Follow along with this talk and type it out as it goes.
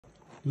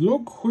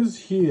Look who's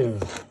here.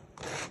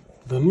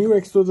 The new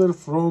extruder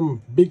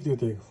from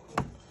BIQU.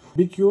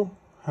 BIQU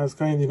has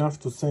kind enough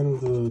to send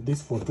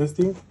this for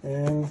testing,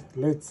 and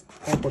let's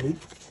open it.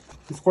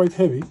 It's quite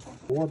heavy.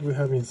 What we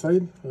have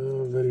inside,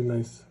 a very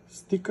nice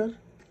sticker.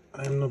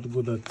 I'm not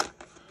good at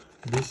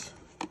this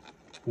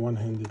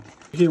one-handed.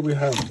 Here we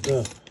have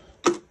the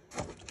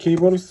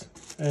cables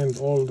and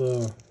all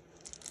the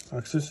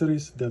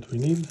accessories that we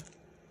need.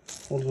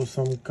 Also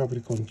some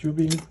Capricorn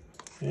tubing,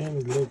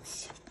 and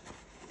let's,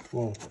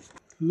 wow,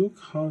 look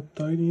how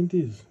tiny it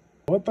is.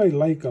 What I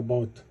like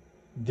about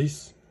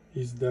this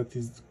is that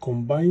it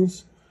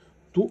combines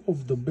two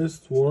of the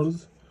best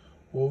worlds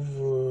of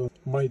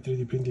my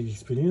 3D printing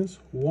experience.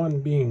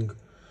 One being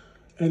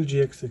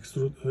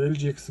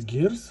LGX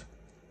gears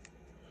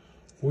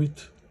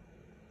with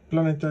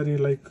planetary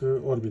like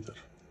orbiter.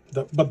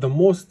 But the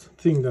most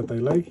thing that I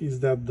like is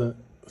that the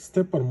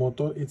stepper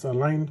motor is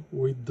aligned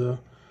with the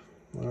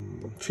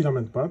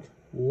filament pad.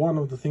 One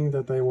of the things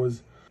that I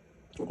was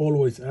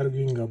always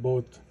arguing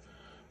about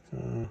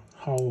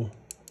how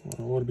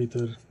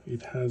orbiter,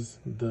 it has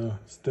the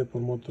stepper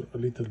motor a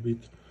little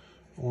bit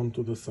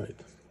onto the side,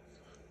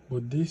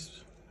 but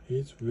this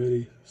is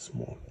very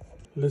small.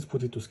 Let's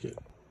put it to scale.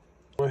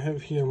 I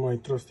have here my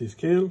trusty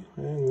scale,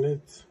 and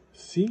let's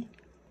see,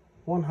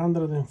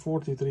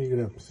 143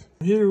 grams.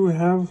 Here we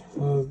have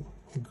a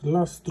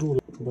glass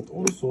rule, but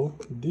also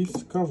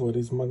this cover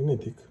is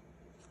magnetic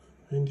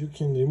and you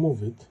can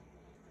remove it,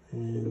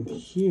 and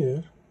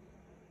here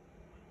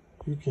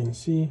you can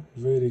see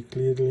very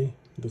clearly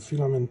the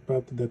filament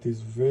pad that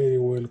is very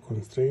well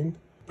constrained.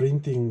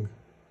 Printing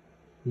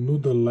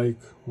noodle-like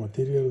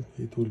material,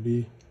 it will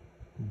be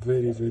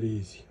very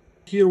easy.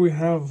 Here we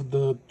have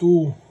the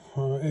two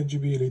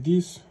RGB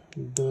LEDs,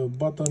 the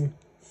button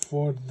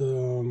for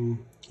the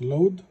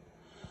load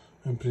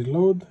and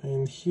preload,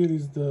 and here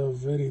is the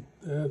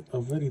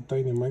a very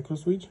tiny micro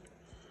switch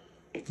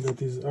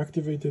that is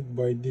activated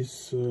by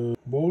this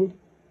ball,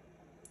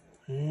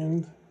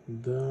 and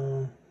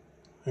the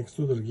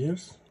extruder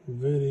gears.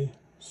 Very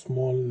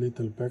small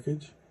little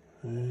package,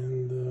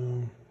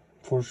 and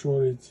for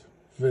sure it's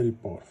very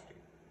powerful.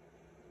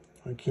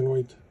 I can't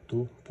wait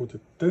to put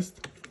it to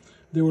test.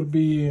 There will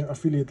be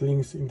affiliate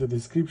links in the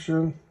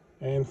description,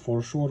 and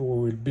for sure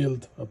we will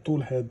build a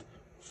tool head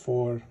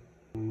for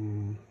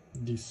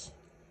this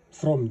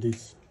from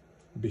this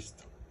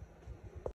beast.